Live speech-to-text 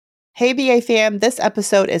Hey BA fam, this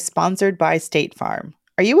episode is sponsored by State Farm.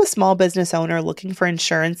 Are you a small business owner looking for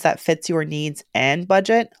insurance that fits your needs and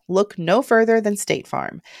budget? Look no further than State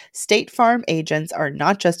Farm. State Farm agents are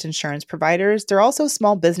not just insurance providers, they're also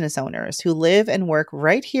small business owners who live and work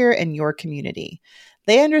right here in your community.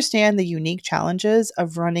 They understand the unique challenges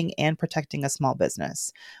of running and protecting a small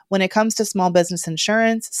business. When it comes to small business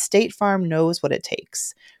insurance, State Farm knows what it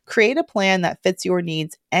takes. Create a plan that fits your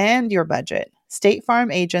needs and your budget. State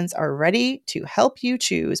Farm agents are ready to help you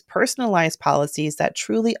choose personalized policies that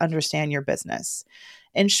truly understand your business.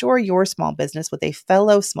 Insure your small business with a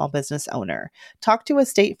fellow small business owner. Talk to a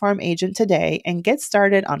State Farm agent today and get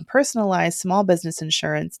started on personalized small business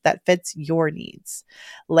insurance that fits your needs.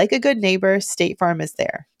 Like a good neighbor, State Farm is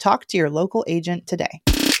there. Talk to your local agent today.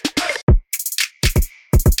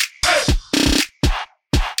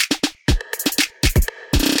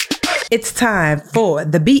 It's time for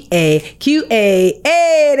the BAQA,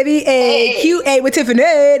 the BAQA with Tiffany,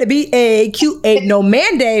 the BAQA, no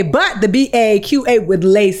Manday, but the BAQA with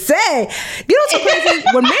Lacey. You know what's so crazy?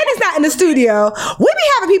 When Mandy's not in the studio, we be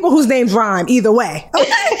having people whose names rhyme either way.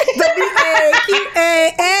 Okay? The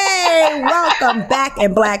BAQA, welcome back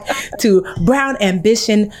and black to Brown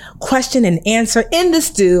Ambition Question and Answer in the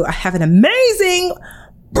Stew. I have an amazing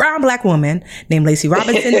brown black woman named Lacey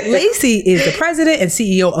Robinson. Lacey is the president and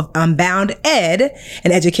CEO of Unbound Ed,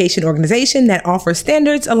 an education organization that offers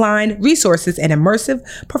standards-aligned resources and immersive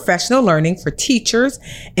professional learning for teachers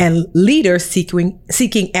and leaders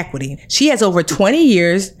seeking equity. She has over 20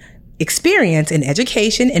 years experience in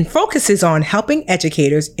education and focuses on helping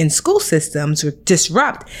educators in school systems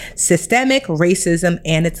disrupt systemic racism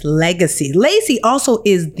and its legacy. Lacey also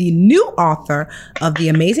is the new author of the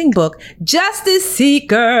amazing book, Justice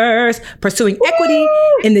Seekers, Pursuing Equity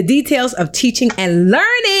in the Details of Teaching and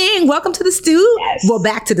Learning. Welcome to the stew. Yes. Well,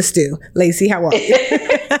 back to the stew. Lacey, how are you?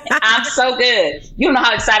 I'm so good. You don't know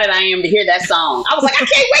how excited I am to hear that song. I was like, I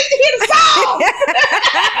can't wait to hear the song.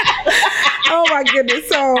 Oh my goodness.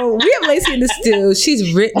 So we have Lacey in the stew.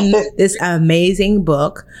 She's written this amazing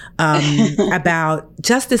book about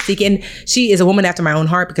justice seeking. She is a woman after my own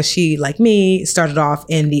heart because she, like me, started off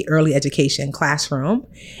in the early education classroom.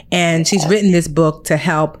 And she's written this book to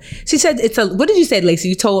help. She said what did you say, Lacey?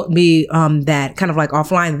 You told me that kind of like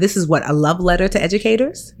offline, this is what, a love letter to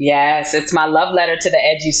educators? Yes, it's my love letter to the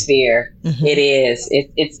edusphere. Mm-hmm. It is.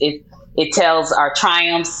 It tells our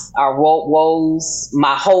triumphs, our woes,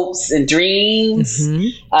 my hopes and dreams. Mm-hmm.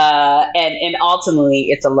 And ultimately,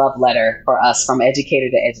 it's a love letter for us from educator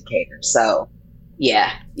to educator. So,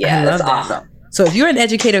 yeah, that's awesome. So if you're an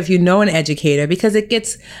educator, if you know an educator, because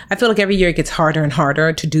I feel like every year it gets harder and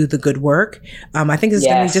harder to do the good work. I think it's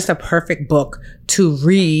going to be just a perfect book to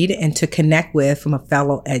read and to connect with from a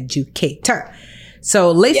fellow educator.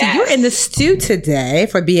 So, Lacey, You're in the stew today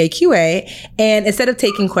for BAQA, and instead of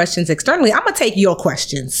taking questions externally, I'm going to take your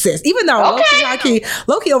questions, sis. Even though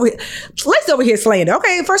Loki over here, Lacey over here slaying it.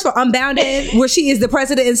 Okay, first of all, Unbounded, where she is the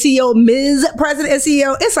president and CEO, Ms. President and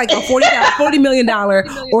CEO. It's like a $40 million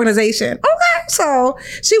organization. Okay, so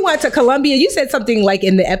she went to Columbia. You said something like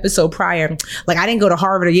in the episode prior, like I didn't go to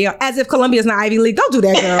Harvard or Yale, as if Columbia's not Ivy League. Don't do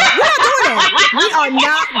that, girl. We're not doing that. We are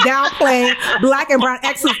not downplaying black and brown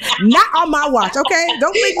excellence. Not on my watch, okay?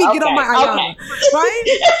 Don't make me get on my Ayana, right?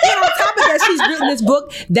 And on top of that, she's written this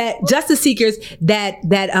book, that Justice Seekers, that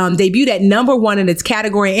debuted at #1 in its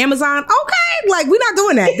category on Amazon. Okay, like we're not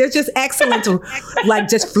doing that. There's just excellence, like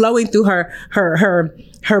just flowing through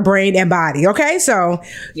her brain and body. Okay, so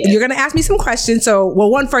you're gonna ask me some questions. So,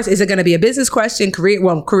 one first, is it gonna be a business question, career,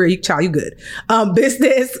 child, you good?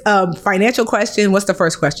 Business, financial question. What's the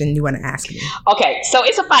first question you want to ask me? Okay, so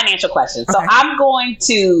it's a financial question. Okay. So I'm going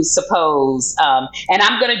to suppose, and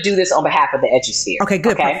I'm going to do this on behalf of the edusphere. Okay,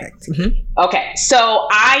 good, okay? Perfect. Mm-hmm. Okay, so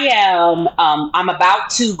I am, I'm about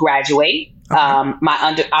to graduate. Okay.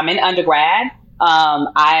 I'm in undergrad.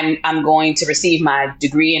 I'm going to receive my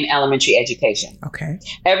degree in elementary education. Okay.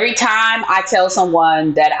 Every time I tell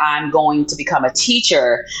someone that I'm going to become a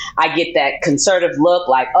teacher, I get that conservative look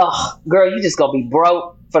like, oh, girl, you just gonna be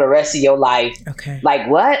broke for the rest of your life. Okay. Like,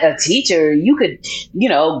 what? A teacher? You could,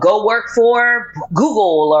 go work for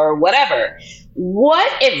Google or whatever.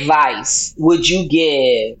 What advice would you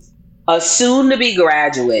give a soon-to-be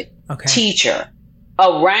graduate teacher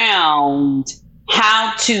around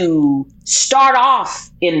how to start off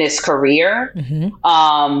in this career,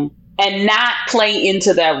 and not play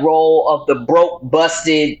into that role of the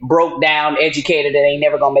broke down educator that ain't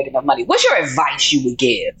never gonna make enough money? What's your advice you would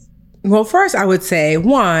give? Well, first, I would say,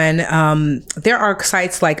 one, there are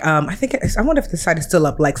sites like, I wonder if the site is still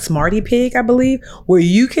up, like Smarty Pig, I believe, where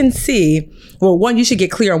you can see, well, one, you should get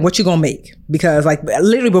clear on what you're going to make. Because like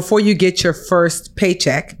literally before you get your first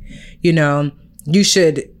paycheck, you know, you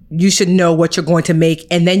should know what you're going to make.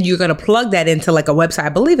 And then you're going to plug that into like a website. I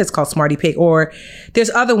believe it's called Smarty Pig, or there's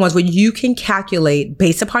other ones where you can calculate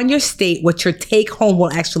based upon your state what your take home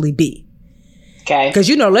will actually be. Okay. Because,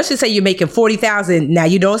 you know, let's just say you're making 40,000. Now,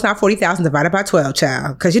 you know, it's not 40,000 divided by 12,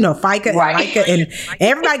 child. Because, you know, FICA and LICA and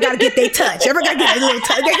everybody got to get their touch. Everybody got to get a little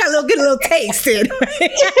touch. They got to get a little taste in.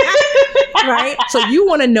 Right? So you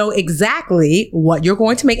want to know exactly what you're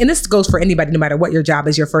going to make. And this goes for anybody, no matter what your job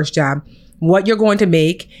is, your first job, what you're going to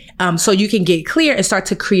make, so you can get clear and start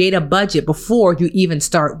to create a budget before you even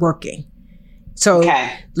start working. So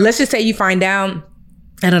let's just say you find out,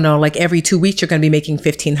 I don't know, like every 2 weeks, you're going to be making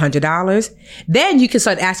 $1,500. Then you can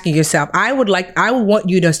start asking yourself, I would want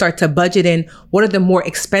you to start to budget in what are the more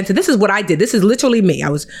expensive. This is what I did. This is literally me. I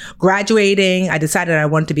was graduating. I decided I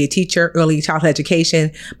wanted to be a teacher, early childhood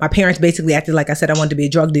education. My parents basically acted like I said I wanted to be a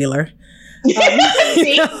drug dealer.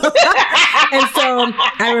 And so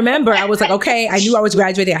I remember I was like, okay, I knew I was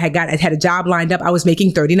graduating. I had a job lined up. I was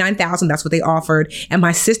making $39,000. That's what they offered. And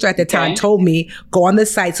my sister at the time told me, go on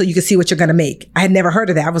this site so you can see what you're going to make. I had never heard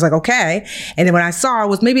of that. I was like, okay. And then when I saw, it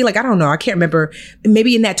was maybe like, I don't know, I can't remember,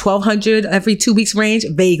 maybe in that 1,200 every 2 weeks range.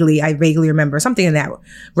 I vaguely remember something in that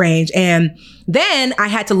range. And then I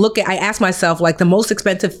asked myself, like, the most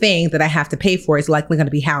expensive thing that I have to pay for is likely going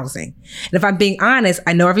to be housing. And if I'm being honest,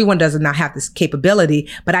 I know everyone does not have this capability,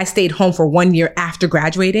 but I stayed home for 1 year after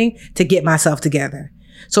graduating to get myself together.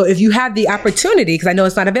 So if you have the opportunity, because I know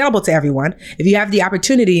it's not available to everyone, if you have the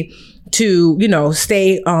opportunity to, you know,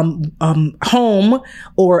 stay home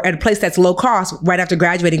or at a place that's low cost right after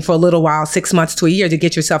graduating for a little while, 6 months to a year to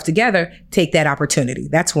get yourself together, take that opportunity.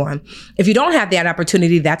 That's one. If you don't have that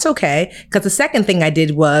opportunity, that's okay. Because the second thing I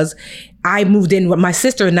did was I moved in with my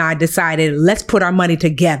sister and I decided, let's put our money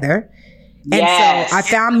together. And so I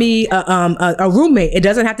found me a roommate. It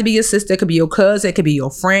doesn't have to be your sister. It could be your cousin. It could be your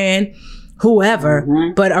friend, whoever,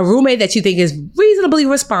 but a roommate that you think is reasonably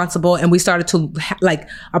responsible. And we started to like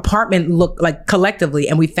apartment look like collectively.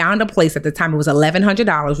 And we found a place at the time. It was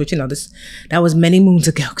 $1,100, which, you know, that was many moons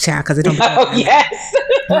ago, child, because it don't. Oh, yes.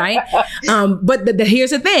 Right. But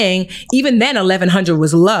here's the thing. Even then, 1,100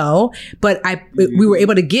 was low, but we were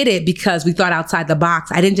able to get it because we thought outside the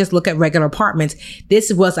box. I didn't just look at regular apartments.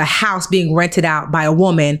 This was a house being rented out by a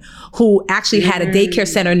woman who actually had a daycare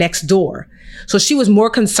center next door. So she was more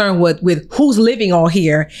concerned with who's living all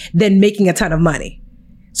here than making a ton of money.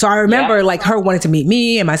 So I remember like her wanting to meet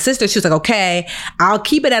me and my sister. She was like, okay, I'll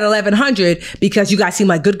keep it at 1,100 because you guys seem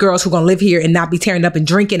like good girls who are going to live here and not be tearing up and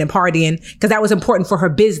drinking and partying, because that was important for her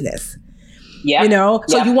business. Yeah. You know,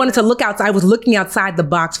 so you wanted to look outside. I was looking outside the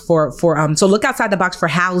box so look outside the box for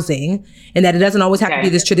housing, and that it doesn't always have to be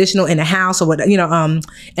this traditional in a house or what, you know,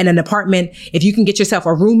 in an apartment. If you can get yourself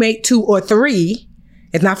a roommate, 2 or 3,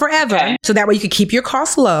 it's not forever. Okay. So that way you could keep your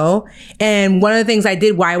costs low. And one of the things I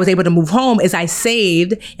did why I was able to move home is I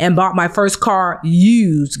saved and bought my first car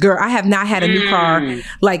used. Girl, I have not had a new car.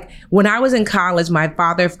 Like when I was in college, my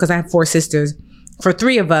father, because I have 4 sisters, for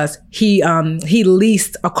 3 of us, he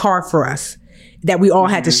leased a car for us that we all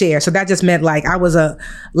had to share. So that just meant like I was on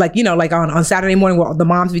Saturday morning where the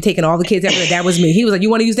moms be taking all the kids everywhere. That was me. He was like, you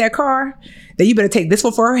want to use that car? Then you better take this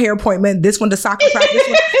one for her hair appointment, this one to soccer practice.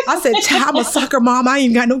 I said, I'm a soccer mom. I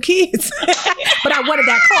ain't got no kids. But I wanted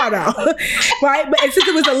that car though. Right? But since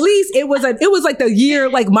it was a lease, it was like the year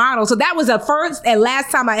like model. So that was the first and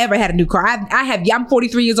last time I ever had a new car. I'm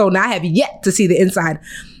 43 years old now. I have yet to see the inside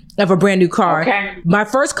of a brand new car. Okay. My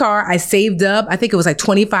first car, I saved up, I think it was like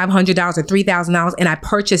 $2,500 or $3,000, and I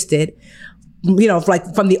purchased it, you know,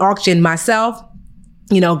 like from the auction myself.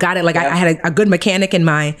 You know, got it. Like I had a good mechanic in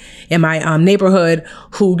my neighborhood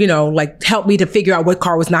who, you know, like helped me to figure out what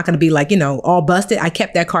car was not going to be like, you know, all busted. I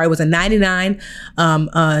kept that car. It was a 99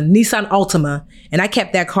 Nissan Altima, and I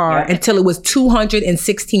kept that car until it was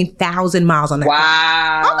 216,000 miles on that car.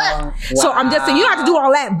 Wow. So I'm just saying, you don't have to do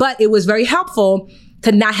all that, but it was very helpful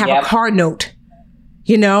to not have a car note,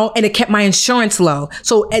 you know, and it kept my insurance low.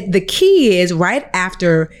 So the key is right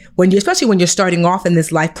after, especially when you're starting off in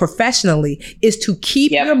this life professionally, is to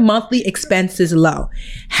keep your monthly expenses low.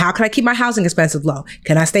 How can I keep my housing expenses low?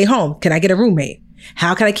 Can I stay home? Can I get a roommate?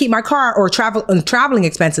 How can I keep my car or traveling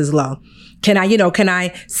expenses low? Can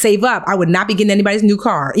I save up? I would not be getting anybody's new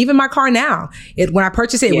car. Even my car now, when I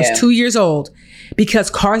purchased it, it was 2 years old, because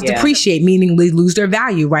cars depreciate, meaning they lose their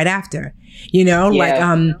value right after. You know, like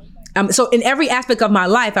So in every aspect of my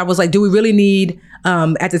life, I was like, do we really need,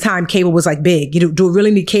 at the time, cable was like big. Do we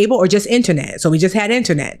really need cable or just internet? So we just had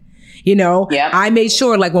internet. I made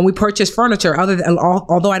sure, like, when we purchase furniture,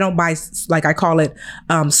 although I don't buy, like, I call it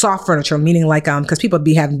soft furniture, meaning like, because people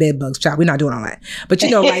be having bed bugs, child. We're not doing all that. But,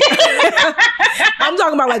 like, I'm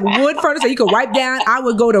talking about like wood furniture you could wipe down. I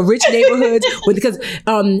would go to rich neighborhoods because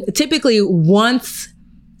typically once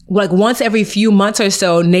every few months or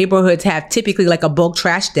so, neighborhoods have typically like a bulk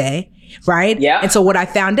trash day. Right? Yeah. And so what I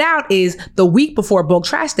found out is the week before bulk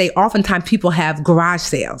trash day, oftentimes people have garage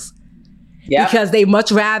sales. Yeah. Because they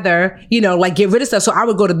much rather, like get rid of stuff. So I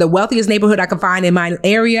would go to the wealthiest neighborhood I could find in my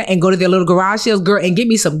area and go to their little garage sales, girl, and get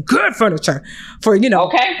me some good furniture for, $100,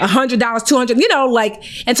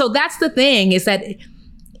 $200, and so that's the thing is that,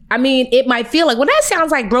 I mean, it might feel like, well, that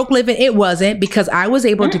sounds like broke living. It wasn't, because I was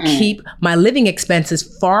able to keep my living expenses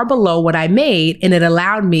far below what I made. And it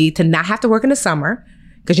allowed me to not have to work in the summer.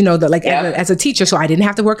 Because, as a teacher, so I didn't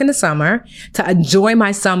have to work in the summer, to enjoy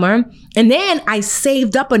my summer. And then I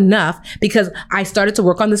saved up enough because I started to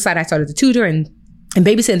work on the side. I started to tutor and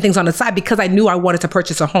babysitting things on the side because I knew I wanted to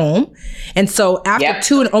purchase a home. And so after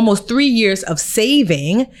 2 and almost 3 years of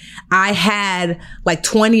saving, I had like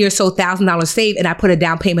 $20,000 or so saved, and I put a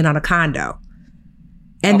down payment on a condo.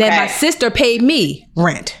 And then my sister paid me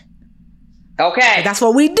rent. Okay. That's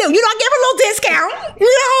what we do. Give a little discount.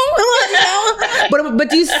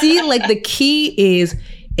 But you see, like, the key is,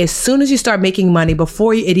 as soon as you start making money,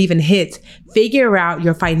 before it even hits, figure out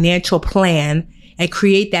your financial plan and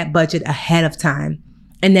create that budget ahead of time.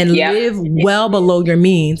 And then live well below your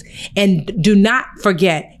means. And do not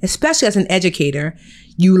forget, especially as an educator,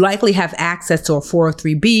 you likely have access to a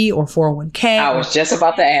 403B or 401k. I was just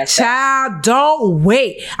about to ask. Child, don't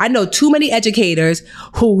wait. I know too many educators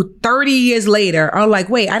who 30 years later are like,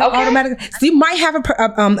 wait, I don't automatically. So you might have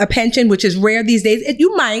a pension, which is rare these days.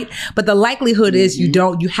 You might, but the likelihood is you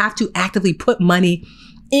don't. You have to actively put money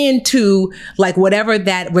into like whatever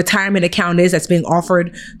that retirement account is that's being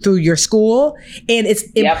offered through your school. And it's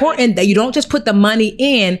important that you don't just put the money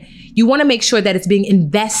in. You want to make sure that it's being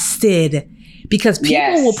invested. Because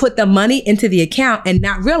people will put the money into the account and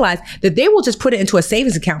not realize that they will just put it into a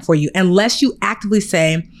savings account for you unless you actively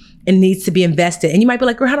say it needs to be invested. And you might be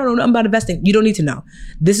like, girl, I don't know nothing about investing. You don't need to know.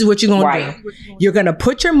 This is what you're going to do. You're going to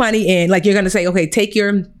put your money in, like you're going to say, okay, take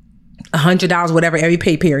your $100, whatever, every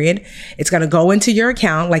pay period. It's going to go into your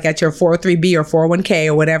account, like at your 403B or 401k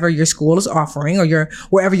or whatever your school is offering or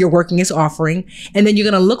wherever you're working is offering. And then you're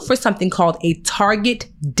going to look for something called a target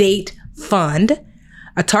date fund.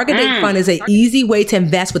 A target date fund is an easy way to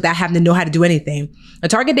invest without having to know how to do anything. A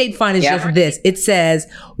target date fund is just this. It says,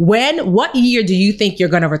 what year do you think you're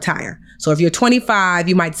going to retire? So if you're 25,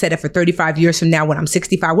 you might set it for 35 years from now when I'm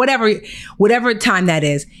 65, whatever time that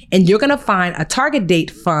is. And you're going to find a target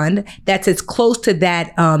date fund that's as close to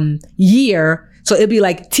that year. So it'll be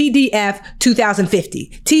like TDF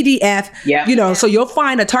 2050, TDF, so you'll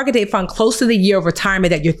find a target date fund close to the year of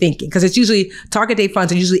retirement that you're thinking. Because it's usually, target date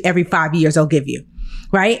funds are usually every 5 years they'll give you.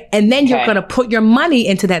 Right? And then you're going to put your money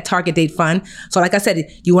into that target date fund. So like I said,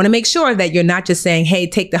 you want to make sure that you're not just saying, hey,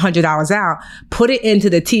 take the $100 out, put it into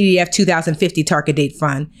the TDF 2050 target date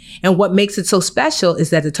fund. And what makes it so special is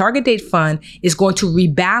that the target date fund is going to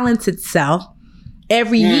rebalance itself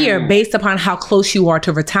every year based upon how close you are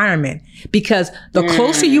to retirement. Because the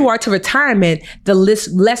closer you are to retirement, the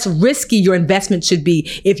less risky your investment should be.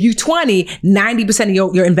 If you're 20, 90%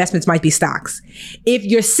 of your investments might be stocks. If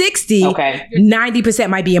you're 60, 90%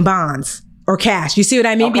 might be in bonds or cash. You see what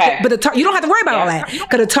I mean? But you don't have to worry about all that,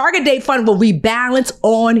 because the target date fund will rebalance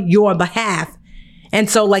on your behalf. And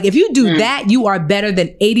so like if you do that, you are better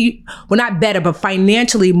than not better, but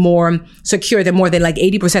financially more secure than more than like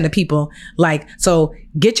 80% of people. Like, so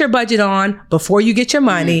get your budget on before you get your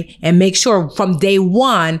money and make sure from day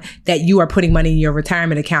one that you are putting money in your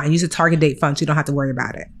retirement account and use a target date fund so you don't have to worry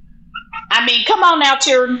about it. I mean, come on now,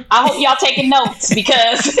 children. I hope y'all taking notes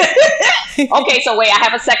because, okay, so wait, I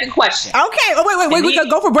have a second question. Okay. Oh, wait. We're going to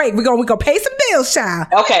go for break. We're going to pay some bills, child.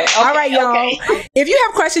 Okay. All right, y'all. Okay. If you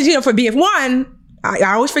have questions, for BF1,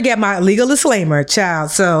 I always forget my legal disclaimer,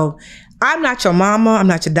 child. So I'm not your mama. I'm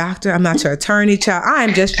not your doctor. I'm not your attorney, child. I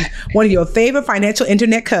am just one of your favorite financial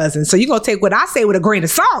internet cousins. So you're going to take what I say with a grain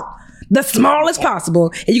of salt, the smallest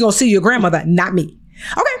possible, and you're going to see your grandmother, not me.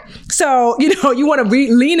 Okay. So, you want to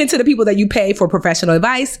lean into the people that you pay for professional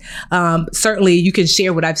advice. Certainly you can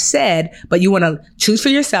share what I've said, but you want to choose for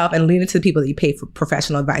yourself and lean into the people that you pay for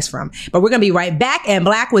professional advice from. But we're going to be right back and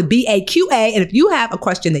Black with BAQA. And if you have a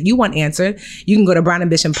question that you want answered, you can go to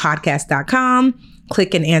brownambitionpodcast.com,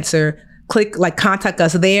 click contact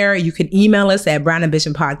us there. You can email us at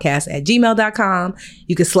brownambitionpodcast@gmail.com.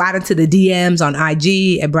 You can slide into the DMs on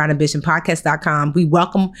IG at brownambitionpodcast.com.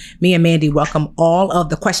 Me and Mandy welcome all of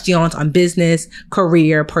the questions on business,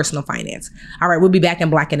 career, personal finance. All right, we'll be back in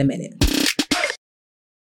Black in a minute.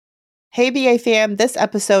 Hey BA fam, this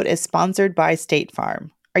episode is sponsored by State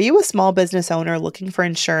Farm. Are you a small business owner looking for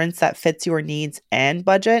insurance that fits your needs and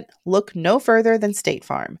budget? Look no further than State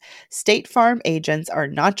Farm. State Farm agents are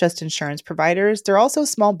not just insurance providers, they're also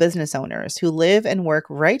small business owners who live and work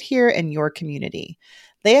right here in your community.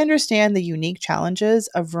 They understand the unique challenges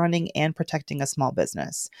of running and protecting a small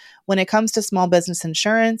business. When it comes to small business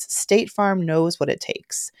insurance, State Farm knows what it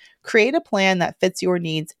takes. Create a plan that fits your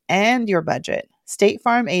needs and your budget. State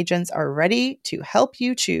Farm agents are ready to help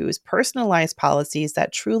you choose personalized policies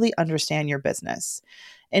that truly understand your business.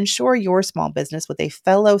 Insure your small business with a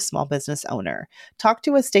fellow small business owner. Talk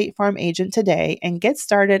to a State Farm agent today and get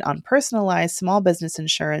started on personalized small business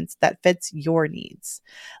insurance that fits your needs.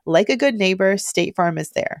 Like a good neighbor, State Farm is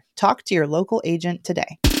there. Talk to your local agent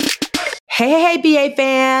today. Hey, BA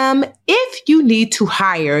fam. If you need to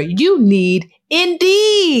hire, you need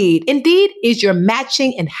Indeed. Indeed is your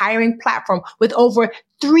matching and hiring platform with over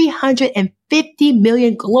 350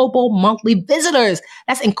 million global monthly visitors.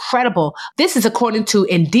 That's incredible. This is according to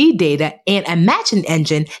Indeed data and a matching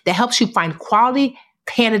engine that helps you find quality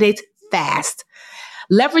candidates fast.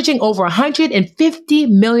 Leveraging over 150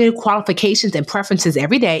 million qualifications and preferences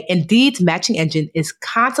every day, Indeed's matching engine is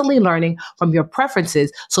constantly learning from your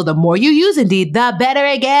preferences. So the more you use Indeed, the better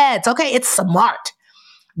it gets. Okay, it's smart.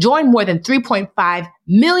 Join more than 3.5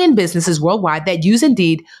 million businesses worldwide that use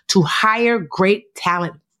Indeed to hire great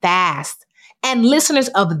talent fast. And listeners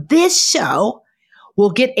of this show will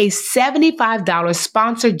get a $75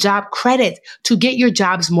 sponsored job credit to get your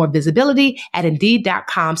jobs more visibility at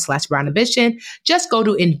Indeed.com/brownambition. Just go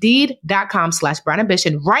to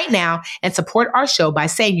Indeed.com/brownambition right now and support our show by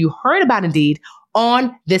saying you heard about Indeed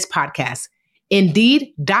on this podcast.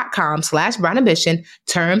 Indeed.com/brownambition.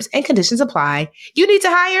 Terms and conditions apply. You need to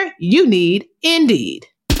hire? You need Indeed.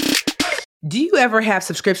 Do you ever have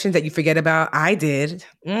subscriptions that you forget about? I did.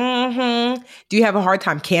 Do you have a hard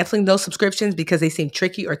time canceling those subscriptions because they seem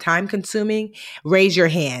tricky or time consuming? Raise your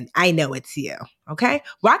hand. I know it's you. Okay.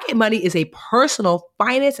 Rocket Money is a personal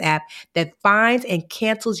finance app that finds and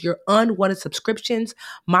cancels your unwanted subscriptions,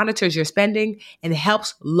 monitors your spending, and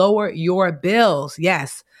helps lower your bills.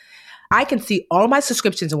 Yes. I can see all my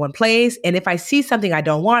subscriptions in one place. And if I see something I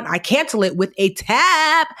don't want, I cancel it with a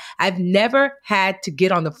tap. I've never had to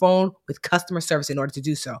get on the phone with customer service in order to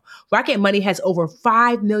do so. Rocket Money has over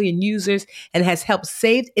 5 million users and has helped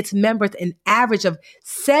save its members an average of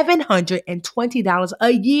 $720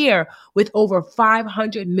 a year with over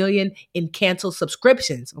 500 million in canceled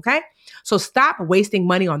subscriptions. Okay. So stop wasting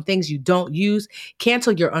money on things you don't use.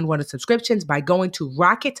 Cancel your unwanted subscriptions by going to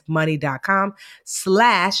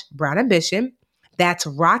rocketmoney.com/brownambition. That's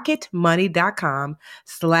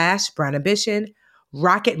rocketmoney.com/brownambition.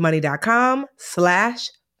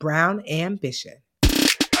 rocketmoney.com/brownambition.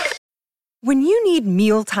 When you need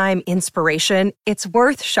mealtime inspiration, it's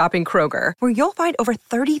worth shopping Kroger, where you'll find over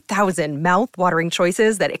 30,000 mouth-watering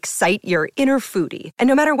choices that excite your inner foodie. And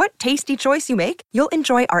no matter what tasty choice you make, you'll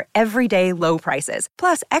enjoy our everyday low prices,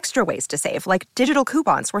 plus extra ways to save, like digital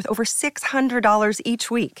coupons worth over $600 each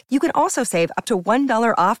week. You can also save up to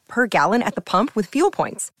 $1 off per gallon at the pump with fuel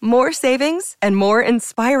points. More savings and more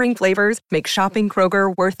inspiring flavors make shopping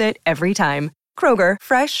Kroger worth it every time. Kroger,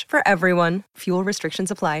 fresh for everyone. Fuel restrictions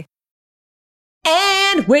apply.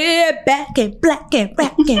 And we're back in Black and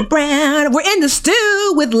Brown. We're in the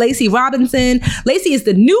stew with Lacey Robinson. Lacey is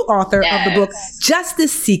the new author of the book,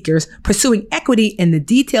 Justice Seekers, Pursuing Equity in the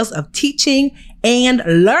Details of Teaching and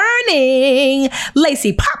Learning.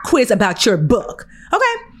 Lacey, pop quiz about your book.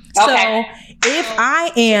 Okay. So if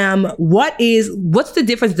I am, what's the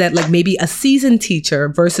difference that like maybe a seasoned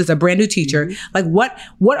teacher versus a brand new teacher, like what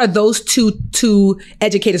are those two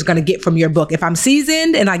educators going to get from your book? If I'm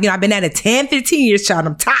seasoned and I've been at it 10, 15 years, child,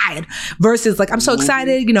 I'm tired versus like, I'm so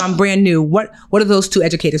excited, I'm brand new. What are those two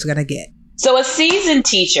educators going to get? So a seasoned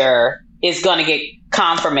teacher is going to get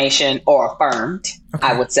confirmation or affirmed,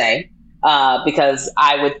 I would say. Because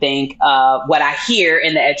I would think what I hear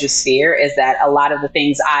in the edusphere is that a lot of the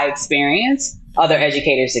things I experience, other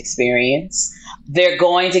educators experience. They're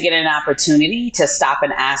going to get an opportunity to stop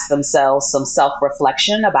and ask themselves some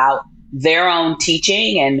self-reflection about their own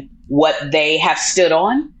teaching and what they have stood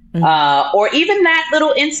on. Or even that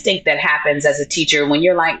little instinct that happens as a teacher when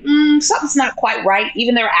you're like, something's not quite right.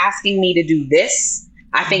 Even they're asking me to do this.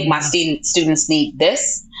 I think my students need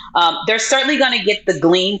this. They're certainly going to get the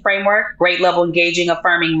GLEAN framework, grade level, engaging,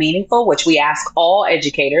 affirming, meaningful, which we ask all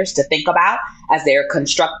educators to think about as they're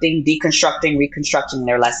constructing, deconstructing, reconstructing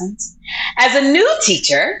their lessons. As a new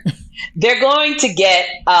teacher, they're going to get,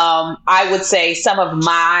 I would say, some of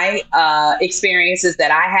my experiences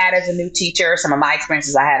that I had as a new teacher, some of my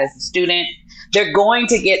experiences I had as a student. They're going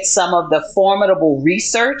to get some of the formidable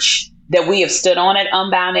research that we have stood on at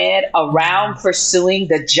Unbound Ed around pursuing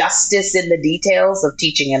the justice in the details of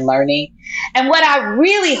teaching and learning. And what I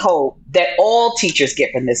really hope that all teachers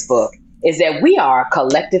get from this book is that we are a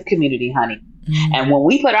collective community, honey. And when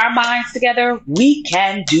we put our minds together, we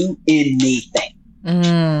can do anything.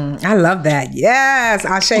 I love that. Yes.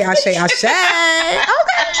 Ashe. Okay.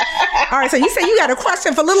 All right. So you say you got a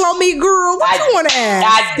question for little old me, girl. What you want to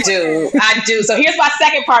ask? I do. So here's my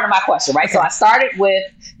second part of my question, right? Okay. So I started with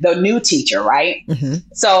the new teacher, right?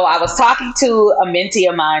 So I was talking to a mentee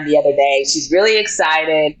of mine the other day. She's really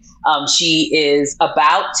excited. She is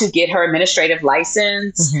about to get her administrative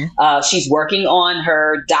license. She's working on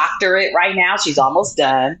her doctorate right now. She's almost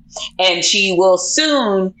done. And she will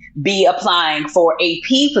soon be applying for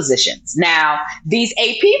AP positions. Now, these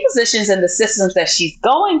AP positions in the systems that she's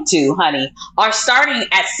going to, honey, are starting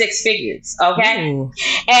at 6 figures. Okay. Ooh.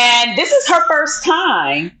 And this is her first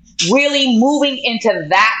time really moving into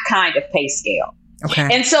that kind of pay scale. Okay.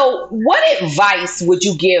 And so what advice would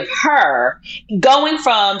you give her going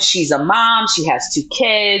from she's a mom, she has 2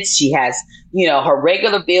 kids, she has, her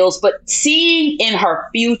regular bills, but seeing in her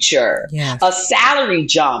future a salary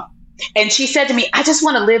jump. And she said to me, I just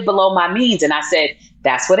want to live below my means. And I said,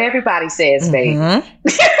 that's what everybody says, babe.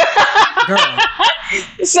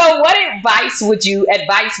 So what advice would you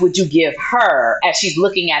give her as she's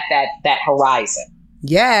looking at that horizon?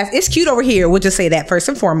 Yes, it's cute over here. We'll just say that first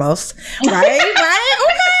and foremost. Right? Okay.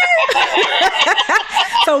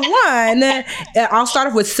 So one, I'll start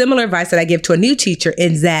off with similar advice that I give to a new teacher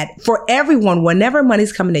is that for everyone, whenever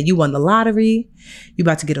money's coming in, you won the lottery, you're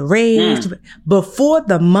about to get a raise. Before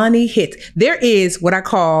the money hits, there is what I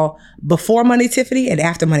call before money Tiffany and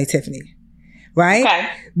after money Tiffany. Right? Okay.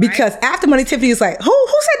 Because after money Tiffany is like, who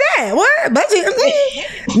said that? What? Budget?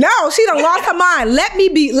 No, she done lost her mind. Let me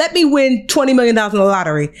win $20 million in the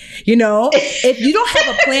lottery. If you don't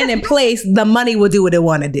have a plan in place, the money will do what it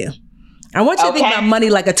want to do. I want you to think about money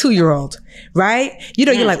like a 2-year-old, right?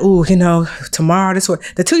 You're like, ooh, tomorrow this what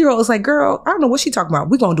the 2-year-old is like, girl, I don't know what she talking about.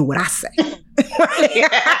 We're going to do what I say.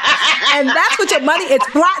 And that's what your money is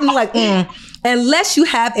plotting like, unless you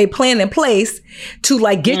have a plan in place to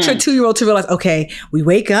get your 2-year-old to realize, okay, we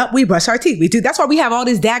wake up, we brush our teeth. That's why we have all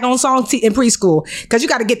these daggone songs in preschool, because you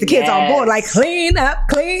got to get the kids on board, like clean up,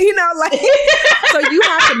 so you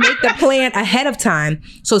have to make the plan ahead of time.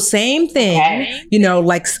 So same thing,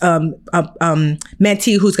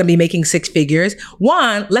 mentee who's going to be making 6 figures.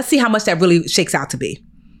 One, let's see how much that really shakes out to be.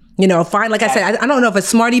 Fine. Like I said, I don't know if it's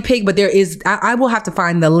Smarty Pig, but there is, I will have to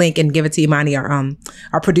find the link and give it to Imani, our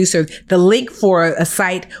producer, the link for a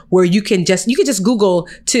site where you can just Google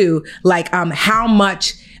too, how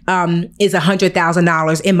much, is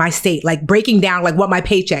 $100,000 in my state, breaking down, what my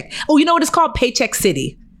paycheck. Oh, you know what it's called? Paycheck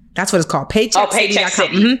City. That's what it's called. Paycheck City. Paycheck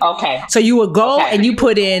City. Okay. So you will go and you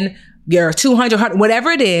put in your 200, whatever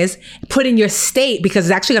it is, put in your state, because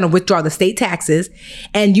it's actually going to withdraw the state taxes,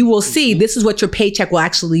 and you will see this is what your paycheck will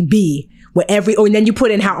actually be. And then you put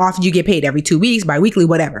in how often you get paid, every 2 weeks, bi-weekly,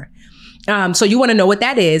 whatever. So you want to know what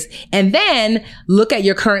that is, and then look at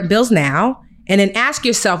your current bills now, and then ask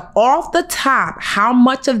yourself off the top, how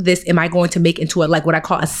much of this am I going to make into what I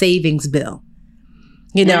call a savings bill?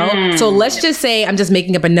 So let's just say, I'm just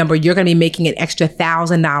making up a number, you're going to be making an extra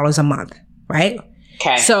 $1,000 a month, right?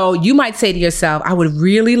 Okay. So you might say to yourself, I would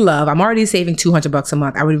really love, I'm already saving $200 a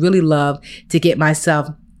month. I would really love to get myself,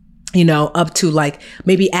 up to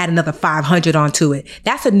maybe add another 500 onto it.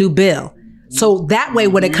 That's a new bill. So that way,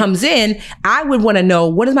 when it comes in, I would want to know,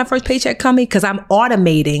 when is my first paycheck coming? Because I'm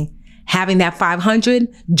automating having that 500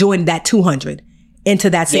 join that 200 into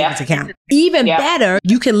that savings account. Even better,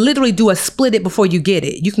 you can literally do a split it before you get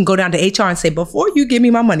it. You can go down to HR and say, before you give me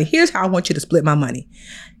my money, here's how I want you to split my money.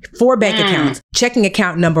 4 bank accounts. Checking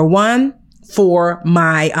account number 1 for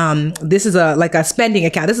my, this is a spending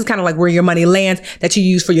account. This is kind of like where your money lands that you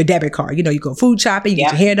use for your debit card. You go food shopping, you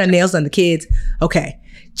get your hair done, nails done, the kids. Okay.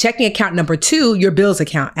 Checking account number 2, your bills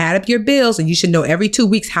account. Add up your bills, and you should know every 2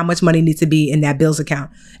 weeks how much money needs to be in that bills account.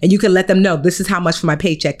 And you can let them know, this is how much for my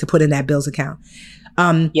paycheck to put in that bills account.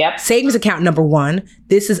 Savings account number 1,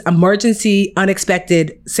 this is emergency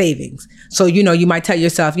unexpected savings. So, you might tell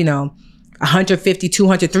yourself, 150,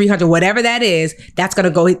 200, 300, whatever that is, that's going to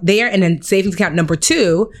go there. And then savings account number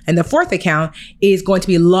 2 and the 4th account is going to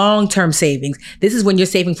be long-term savings. This is when you're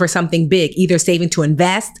saving for something big, either saving to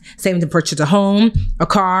invest, saving to purchase a home, a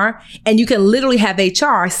car, and you can literally have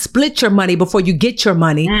HR split your money before you get your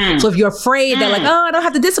money. So if you're afraid that like, oh, I don't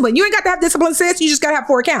have the discipline, you ain't got to have discipline, sis. You just got to have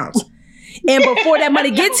 4 accounts. And before that money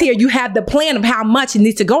gets here, you have the plan of how much it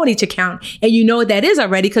needs to go in each account. And you know what that is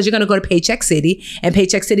already because you're going to go to Paycheck City, and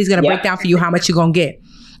Paycheck City is going to break down for you how much you're going to get.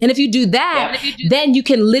 And if you do that, then you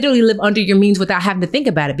can literally live under your means without having to think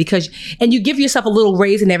about it and you give yourself a little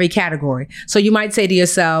raise in every category. So you might say to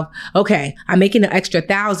yourself, okay, I'm making an extra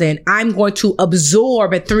 1,000. I'm going to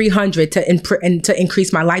absorb at 300 to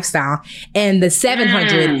increase my lifestyle. And the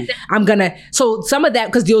 700, I'm going to, so some of that,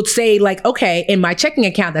 because you'll say like, okay, in my checking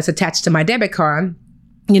account that's attached to my debit card,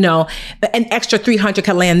 you know, an extra 300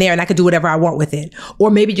 can land there and I could do whatever I want with it. Or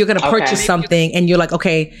maybe you're going to purchase something and you're like,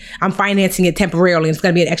 okay, I'm financing it temporarily and it's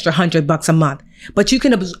going to be an extra $100 a month. But you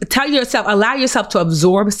can allow yourself to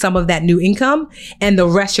absorb some of that new income and the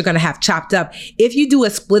rest you're going to have chopped up. If you do a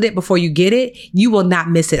split it before you get it, you will not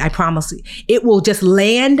miss it. I promise you. It will just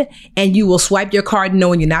land and you will swipe your card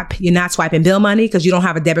knowing you're not swiping bill money because you don't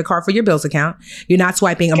have a debit card for your bills account. You're not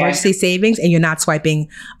swiping emergency savings and you're not swiping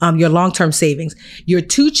your long-term savings. Your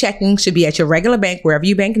 2 checking should be at your regular bank, wherever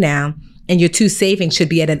you bank now, and your 2 savings should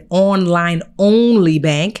be at an online only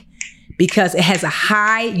bank, because it has a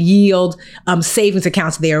high yield savings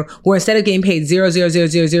accounts there, where instead of getting paid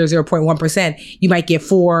 0.1%, you might get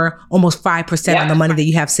 4, almost 5% on the money that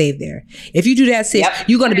you have saved there. If you do that, sis,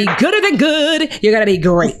 you're going to be gooder than good. You're going to be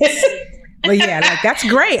great. But yeah, like that's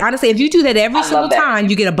great. Honestly, if you do that every single time,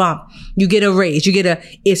 you get a bump, you get a raise,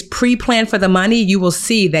 it's pre-planned for the money. You will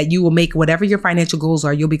see that you will make whatever your financial goals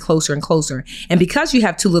are. You'll be closer and closer. And because you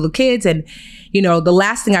have 2 little kids, and the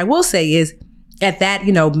last thing I will say is, at that,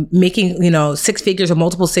 making, 6 figures or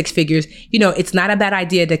multiple 6 figures, it's not a bad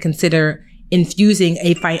idea to consider infusing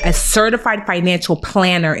a certified financial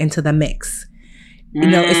planner into the mix.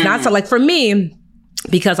 It's not so, like for me,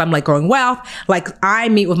 because I'm like growing wealth, like I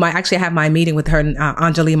have my meeting with her,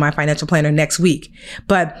 Anjali, my financial planner, next week.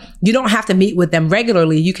 But you don't have to meet with them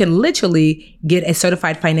regularly. You can literally get a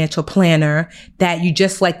certified financial planner that you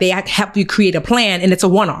just like, they help you create a plan, and it's a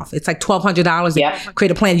one-off. It's like $1,200 to create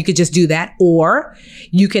a plan. You could just do that. Or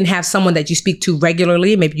you can have someone that you speak to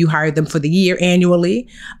regularly. Maybe you hire them for the year annually.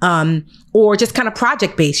 Or just kind of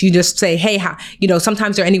project based. You just say, hey,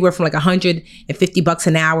 sometimes they're anywhere from like $150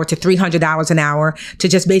 an hour to $300 an hour to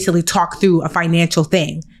just basically talk through a financial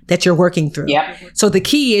thing that you're working through. So the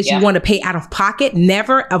key is you want to pay out of pocket,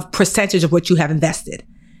 never a percentage of what you have invested,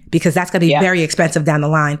 because that's going to be very expensive down the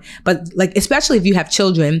line. But like, especially if you have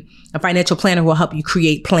children, a financial planner will help you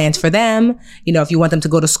create plans for them. If you want them to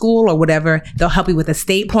go to school or whatever, they'll help you with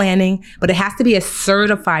estate planning. But it has to be a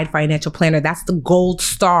certified financial planner. That's the gold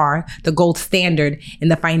star, the gold standard in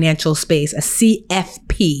the financial space, a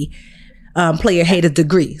CFP. Player hater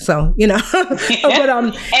degree. So, but yeah,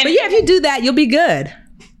 if you do that, you'll be good.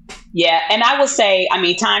 Yeah. And I will say,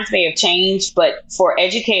 times may have changed, but for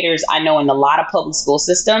educators, I know in a lot of public school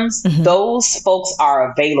systems, those folks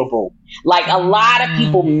are available. Like a lot of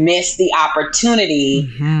people miss the opportunity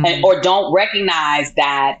or don't recognize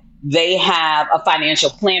that they have a financial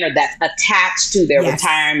planner that's attached to their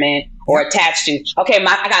retirement or attached to, I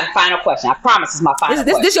got a final question. I promise it's my final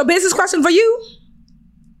question. Is this your business question for you?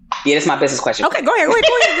 Yeah, that's my business question. Okay, go ahead. We're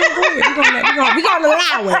going to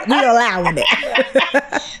allow it. We're allowing it.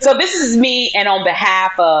 So this is me, and on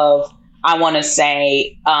behalf of, I want to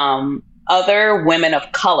say, other women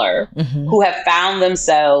of color who have found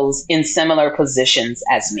themselves in similar positions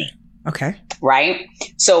as me. Okay. Right?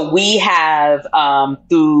 So we have,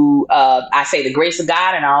 through, I say the grace of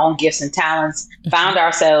God and our own gifts and talents, found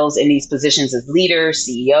ourselves in these positions as leaders,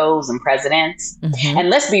 CEOs, and presidents. And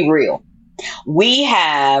let's be real. We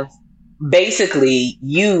have basically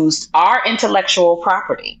used our intellectual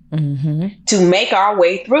property to make our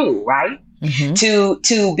way through, right?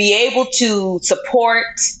 To be able to support,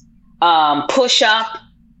 push up,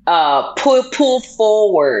 pull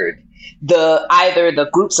forward either the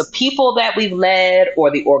groups of people that we've led, or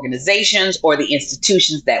the organizations or the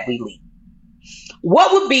institutions that we lead.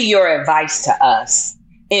 What would be your advice to us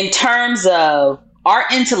in terms of our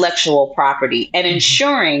intellectual property and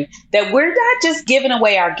ensuring that we're not just giving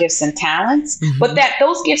away our gifts and talents, but that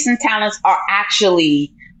those gifts and talents are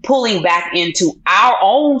actually pulling back into our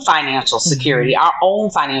own financial security, our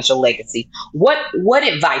own financial legacy? What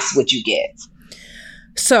advice would you give?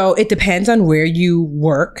 So it depends on where you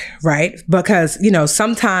work, right? Because,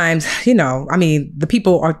 sometimes, the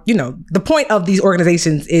people are, the point of these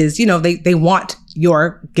organizations is, they want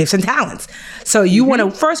your gifts and talents. So you want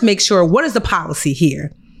to first make sure, what is the policy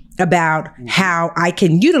here about how I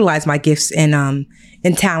can utilize my gifts and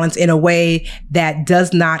talents in a way that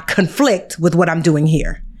does not conflict with what I'm doing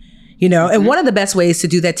here. And one of the best ways to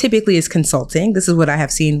do that typically is consulting. This is what I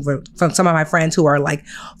have seen from some of my friends who are like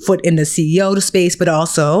foot in the CEO space, but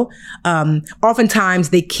also oftentimes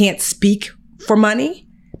they can't speak for money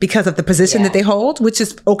because of the position that they hold, which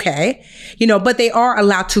is okay, but they are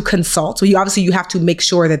allowed to consult. So you have to make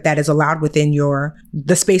sure that is allowed within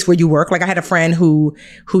the space where you work. Like I had a friend who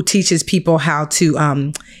teaches people how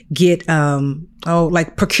to get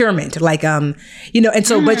like procurement, and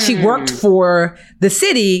so but she worked for the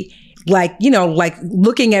city, like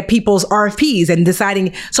looking at people's RFPs and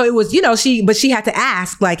deciding. So it was, she had to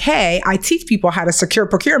ask like, hey, I teach people how to secure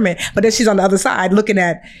procurement, but then she's on the other side looking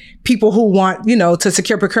at people who want, to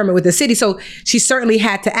secure procurement with the city. So she certainly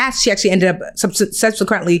had to ask. She actually ended up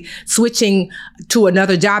subsequently switching to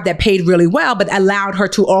another job that paid really well, but allowed her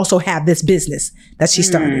to also have this business that she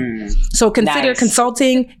started. So consider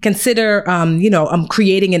consulting, consider,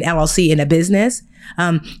 creating an LLC in a business.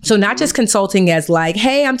 So not just consulting as like,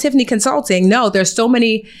 hey, I'm Tiffany Consulting. No, there's so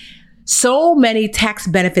many tax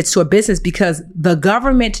benefits to a business because the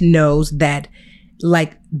government knows that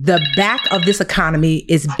like the back of this economy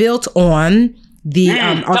is built on the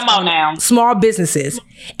small businesses.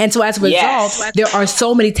 And so as a result, there are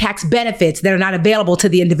so many tax benefits that are not available to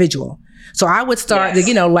the individual. So I would start,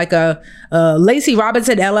 like a Lacey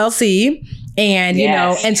Robinson LLC. And,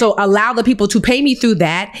 and so allow the people to pay me through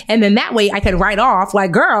that. And then that way I can write off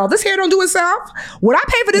like, girl, this hair don't do itself. Would I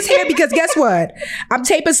pay for this hair? Because guess what? I'm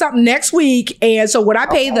taping something next week. And so would I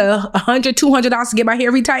pay the $100, $200 to get my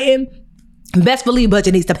hair retightened? Best believe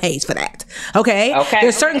budget needs to pay for that. Okay.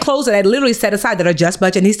 There's certain clothes that I literally set aside that are just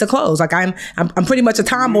budget needs to close. Like I'm pretty much a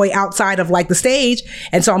tomboy outside of like the stage.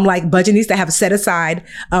 And so I'm like, budget needs to have set aside,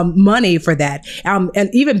 money for that. And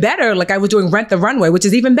even better, like I was doing Rent the Runway, which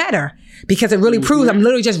is even better because it really proves I'm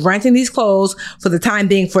literally just renting these clothes for the time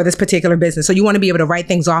being for this particular business. So you want to be able to write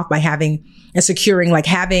things off by having and securing, like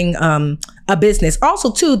having, a business.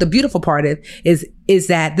 Also too, the beautiful part is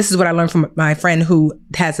that this is what I learned from my friend who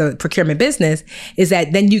has a procurement business, is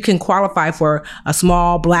that then you can qualify for a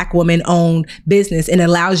small Black woman owned business and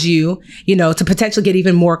allows you, to potentially get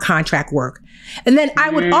even more contract work. And then I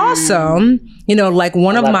would also, like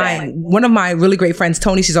one of my really great friends,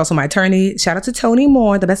 Tony, she's also my attorney. Shout out to Tony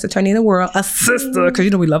Moore, the best attorney in the world, a sister,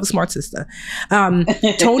 because we love a smart sister.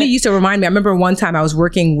 Tony used to remind me, I remember one time I was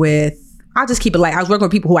working with, I'll just keep it light. I was working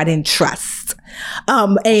with people who I didn't trust.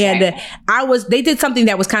 They did something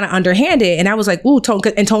that was kind of underhanded. And I was like, ooh,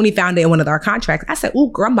 Tony, and Tony found it in one of our contracts. I said, ooh,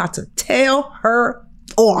 girl, I'm about to tell her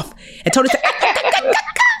off. And Tony said,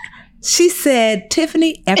 she said,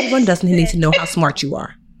 Tiffany, everyone doesn't need to know how smart you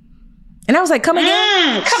are. And I was like, come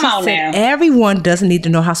again? Come on now. Everyone doesn't need to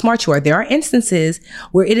know how smart you are. There are instances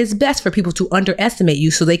where it is best for people to underestimate you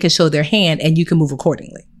so they can show their hand and you can move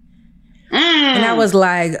accordingly. And I was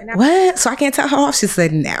like, what? So I can't tell her off? She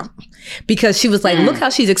said, no. Because she was like, look how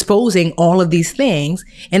she's exposing all of these things.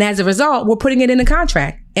 And as a result, we're putting it in a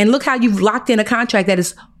contract. And look how you've locked in a contract that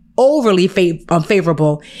is overly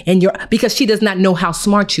favorable because she does not know how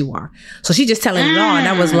smart you are. So she just telling it all. And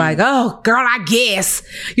I was like, oh, girl, I guess,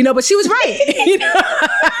 but she was right.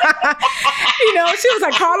 She was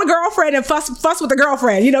like, call a girlfriend and fuss with the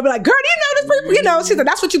girlfriend, be like, girl, do you know this people? She said,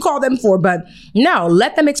 that's what you call them for. But no,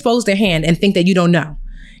 let them expose their hand and think that you don't know.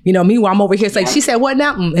 Meanwhile, I'm over here saying, she said, what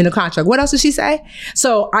now? In the contract. What else did she say?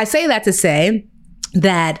 So I say that to say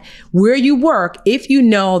that where you work, if you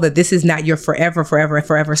know that this is not your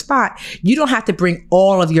forever spot, you don't have to bring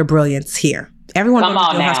all of your brilliance here. Everyone Come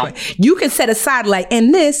on now. You can set aside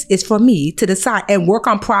and this is for me to decide and work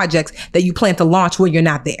on projects that you plan to launch when you're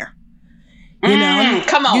not there.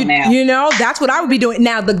 Come on now. That's what I would be doing.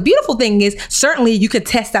 Now, the beautiful thing is certainly you could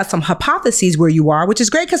test out some hypotheses where you are, which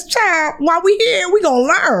is great because, child, while we're here, we're going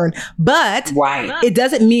to learn. But it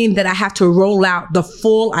doesn't mean that I have to roll out the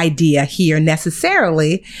full idea here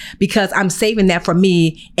necessarily because I'm saving that for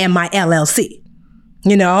me and my LLC.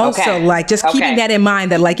 So just keeping that in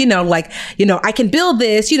mind that I can build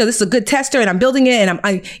this, this is a good tester and I'm building it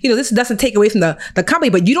and this doesn't take away from the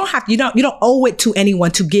company, but you don't owe it to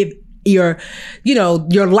anyone to give your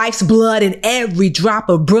life's blood and every drop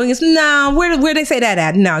of brilliance. No, where they say that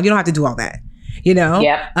at? No, you don't have to do all that.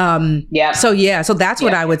 So that's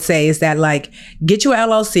what I would say is that get your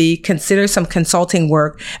LLC, consider some consulting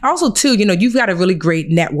work. Also too, you've got a really great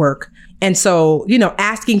network And so,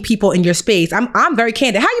 asking people in your space, I'm very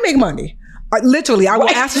candid. How you make money? Literally, I will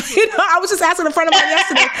ask, I was just asking a friend of mine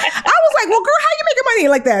yesterday. I was like, well, girl, how you making money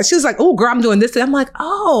like that? She was like, oh, girl, I'm doing this. And I'm like,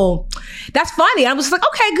 oh, that's funny. I was just like,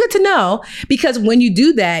 okay, good to know. Because when you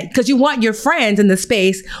do that, because you want your friends in the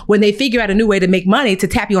space, when they figure out a new way to make money, to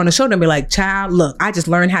tap you on the shoulder and be like, child, look, I just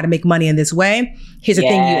learned how to make money in this way. Here's a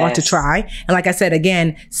thing you ought to try. And like I said,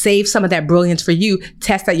 again, save some of that brilliance for you.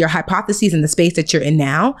 Test out your hypotheses in the space that you're in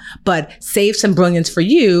now, but save some brilliance for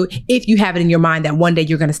you if you have it in your mind that one day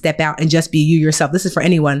you're going to step out and just be you yourself. This is for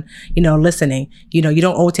anyone, listening. You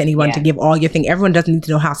don't owe it to anyone to give all your thing. Everyone doesn't need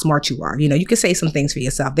to know how smart you are. You can say some things for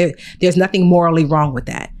yourself. There's nothing morally wrong with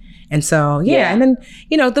that. And so, and then,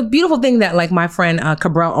 the beautiful thing that like my friend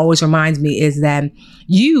Cabral always reminds me is that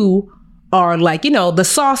you are like, the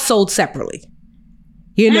sauce sold separately.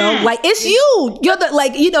 Like it's you. You're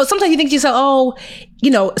the sometimes you think to yourself,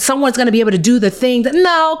 someone's going to be able to do the thing.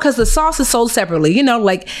 No, because the sauce is sold separately.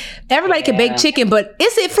 Like everybody can bake chicken, but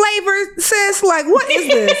is it flavored, sis? Like, what is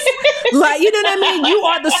this? Like, you know what I mean? You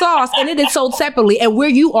are the sauce and it is sold separately. And where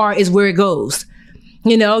you are is where it goes.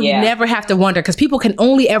 You never have to wonder because people can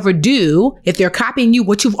only ever do, if they're copying you,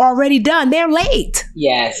 what you've already done. They're late.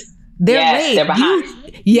 Yes. They're late. They're behind.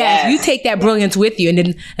 You take that brilliance with you. And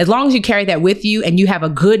then as long as you carry that with you and you have a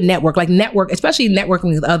good network, especially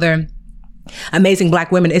networking with other amazing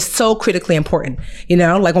Black women, is so critically important.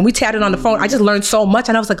 Like when we chatted on the phone, I just learned so much.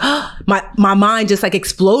 And I was like, my mind just like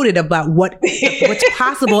exploded about what's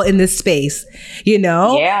possible in this space,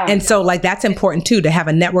 Yeah. And so like, that's important too, to have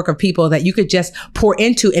a network of people that you could just pour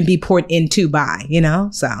into and be poured into by,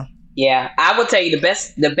 so. Yeah, I will tell you the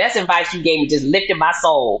best advice you gave me just lifted my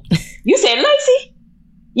soul. You said, Lacey,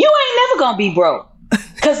 you ain't never gonna be broke.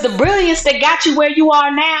 Because the brilliance that got you where you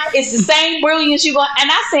are now is the same brilliance you going. And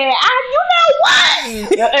I said, you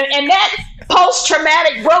know what? And that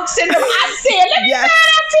post-traumatic broke syndrome, I said, let me find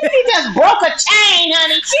out Tiffany just broke a chain,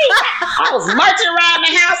 honey. I was marching around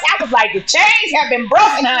the house. I was like, the chains have been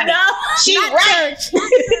broken, honey. No, she right.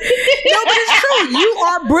 No, but it's true. You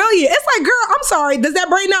are brilliant. It's like, girl, I'm sorry. Does that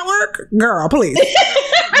brain not work? Girl, please.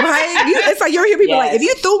 Right? It's like, you hear people like, if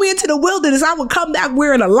you threw me into the wilderness, I would come back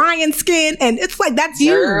wearing a lion skin. And it's like, that's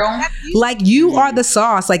you. Girl. Like, you are the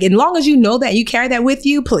sauce. Like, as long as you know that, you carry that with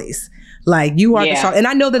you, please. Like, you are the sauce. And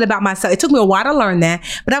I know that about myself. It took me a while to learn that.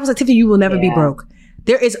 But I was like, Tiffany, you will never be broke.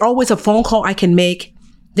 There is always a phone call I can make.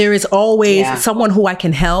 There is always someone who I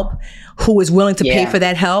can help, who is willing to pay for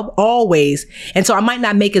that help. Always. And so I might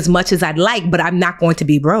not make as much as I'd like, but I'm not going to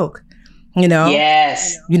be broke.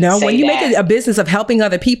 Yes. When you make a business of helping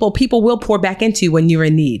other people, people will pour back into you when you're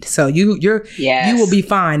in need. So you will be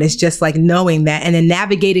fine. It's just like knowing that and then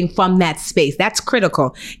navigating from that space. That's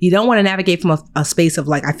critical. You don't want to navigate from a space of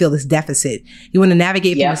like, I feel this deficit. You want to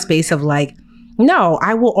navigate from a space of like, no,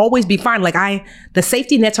 I will always be fine. Like the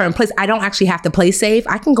safety nets are in place. I don't actually have to play safe.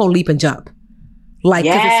 I can go leap and jump. Like,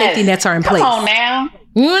 because the safety nets are in place. Come on now.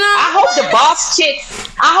 I hope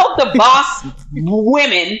the boss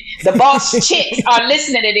women, the boss chicks are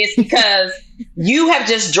listening to this, because you have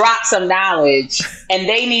just dropped some knowledge and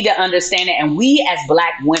they need to understand it. And we as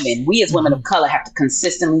Black women, we as women of color have to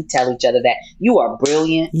consistently tell each other that you are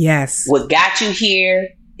brilliant. Yes. What got you here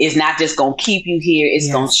is not just going to keep you here.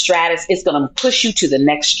 It's going to it's going to push you to the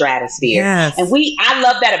next stratosphere. Yes. And I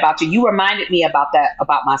love that about you. You reminded me about that,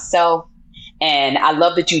 about myself. And I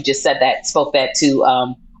love that you just spoke that to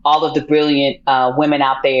all of the brilliant women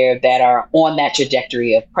out there that are on that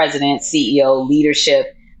trajectory of president, CEO,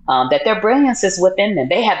 leadership, that their brilliance is within them.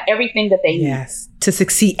 They have everything that they need. To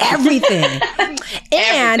succeed. Everything.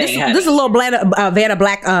 And this is a little Vanna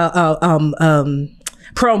Black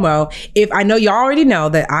promo. If I know you already know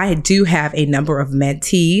that I do have a number of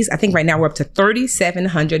mentees. I think right now we're up to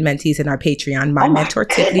 3,700 mentees in our Patreon. My mentor,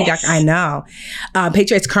 Tiffany. I know.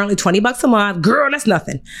 Patreon, it's currently $20 a month. Girl, that's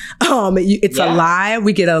nothing. It's a live.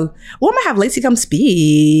 We get I'm gonna have Lacey come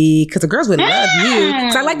speak, because the girls would love you.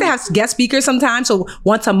 Because I like to have guest speakers sometimes. So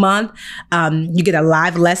once a month, you get a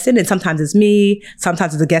live lesson, and sometimes it's me.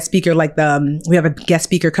 Sometimes it's a guest speaker. Like we have a guest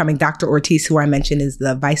speaker coming, Dr. Ortiz, who I mentioned is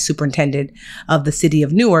the vice superintendent of the city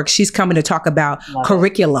of Newark. She's coming to talk about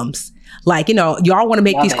curriculums. Like, y'all want to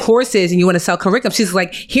make these courses and you want to sell curriculum. She's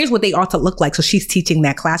like, here's what they ought to look like. So she's teaching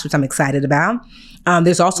that class, which I'm excited about.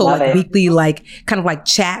 There's also weekly, kind of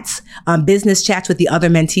chats, business chats with the other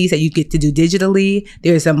mentees that you get to do digitally.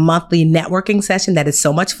 There's a monthly networking session that is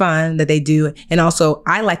so much fun that they do. And also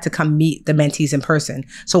I like to come meet the mentees in person.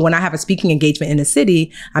 So when I have a speaking engagement in the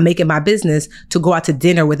city, I make it my business to go out to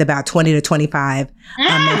dinner with about 20 to 25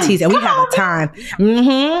 mentees. And we have a time.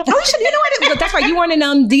 Mm-hmm. Oh, you know what? That's right. You weren't in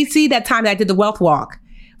DC that time that I did the Wealth Walk.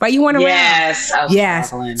 right? You weren't around. Yes.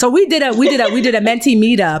 So we did a mentee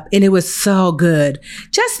meetup, and it was so good.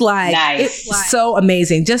 Just like, it's so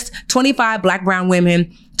amazing. Just 25 Black, brown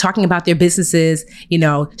women talking about their businesses, you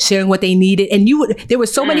know, sharing what they needed. And there were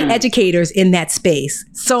so many educators in that space,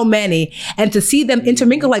 so many. And to see them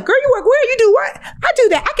intermingle, like, girl, you work where? You do what? I do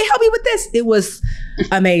that. I can help you with this. It was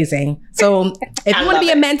amazing. So if you want to be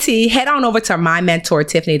a mentee, head on over to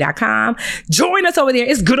mymentortiffany.com. Join us over there.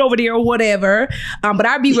 It's good over there or whatever. But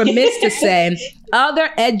I'd be remiss to say, other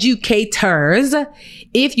educators,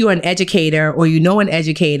 if you're an educator or you know an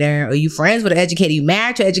educator or you friends with an educator, you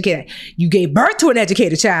married to an educator, you gave birth to an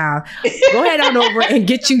educator child, go ahead on over and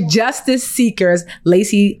get you Justice Seekers,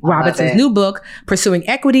 Lacey Robinson's new book, Pursuing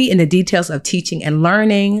Equity in the Details of Teaching and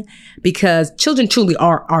Learning, because children truly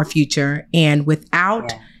are our future. And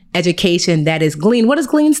without education that is GLEAN. What does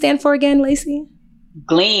GLEAN stand for again, Lacey?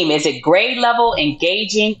 GLEAN is a grade level,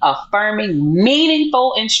 engaging, affirming,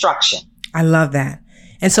 meaningful instruction. I love that.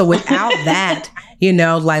 And so without that, you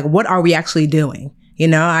know, like, what are we actually doing? You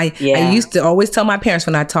know, I used to always tell my parents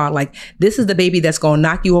when I taught, like, this is the baby that's going to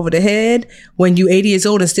knock you over the head when you're 80 years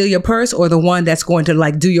old and steal your purse, or the one that's going to,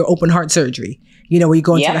 like, do your open heart surgery, you know, where you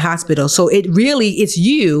go into the hospital. So it's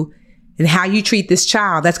you and how you treat this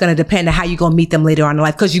child that's going to depend on how you're going to meet them later on in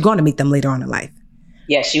life, because you're going to meet them later on in life.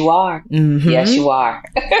 Yes, you are. Mm-hmm. Yes, you are.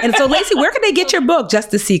 And so, Lacey, where can they get your book,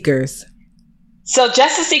 Justice Seekers? So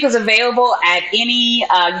Justice Seekers available at any, you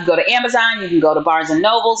can go to Amazon, you can go to Barnes &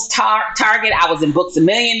 Noble's, Target. I was in Books A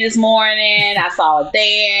Million this morning. I saw it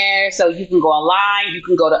there. So you can go online. You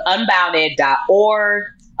can go to unbounded.org,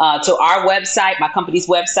 to our website, my company's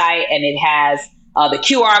website, and it has the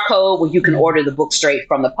QR code where you can order the book straight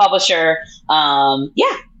from the publisher. And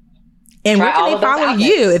where can they follow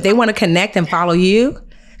you if they want to connect and follow you?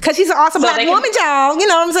 Because she's an awesome Black woman, y'all. You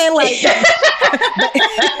know what I'm saying? Like,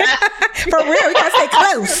 for real, we gotta stay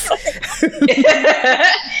close.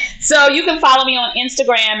 So you can follow me on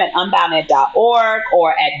Instagram at unbounded.org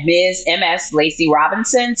or at Ms. Lacey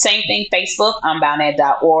Robinson. Same thing, Facebook,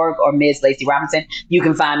 unbounded.org or Ms. Lacey Robinson. You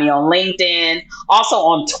can find me on LinkedIn. Also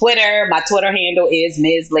on Twitter. My Twitter handle is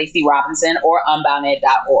Ms. Lacey Robinson or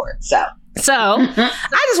unbounded.org. So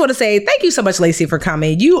I just want to say thank you so much, Lacey, for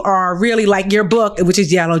coming. You are really, like, your book, which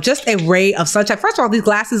is yellow, just a ray of sunshine. First of all, these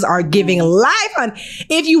glasses are giving life.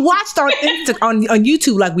 If you watched on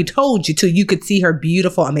YouTube, like we told you to, you could see her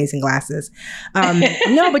beautiful, amazing glasses.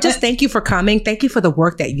 No, but just thank you for coming. Thank you for the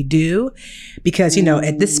work that you do, because, you know,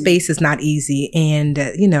 this space is not easy. And,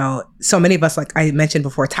 you know, so many of us, like I mentioned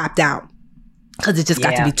before, tapped out, because it just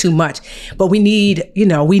got to be too much. But we need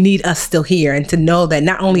us still here, and to know that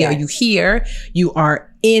not only are you here, you are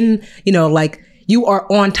in, you know, like, you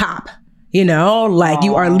are on top, you know, like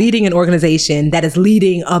you are leading an organization that is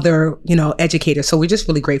leading other, you know, educators. So we're just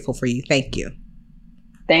really grateful for you. Thank you.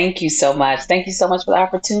 Thank you so much. Thank you so much for the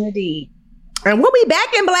opportunity. And we'll be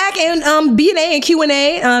back in Black and B&A and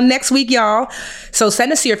Q&A next week, y'all. So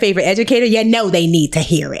send us to your favorite educator. You know they need to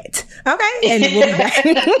hear it. Okay? And we'll be back.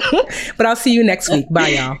 But I'll see you next week. Bye,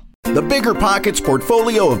 y'all. The Bigger Pockets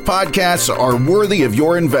portfolio of podcasts are worthy of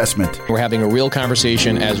your investment. We're having a real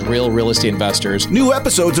conversation as real estate investors. New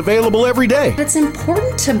episodes available every day. It's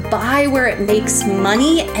important to buy where it makes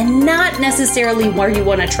money and not necessarily where you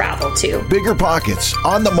want to travel to. Bigger Pockets,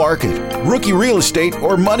 On the Market, Rookie Real Estate,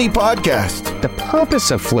 or Money Podcast. The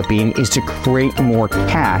purpose of flipping is to create more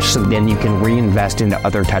cash so then you can reinvest into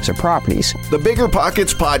other types of properties. The Bigger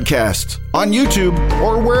Pockets Podcast on YouTube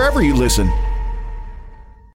or wherever you listen.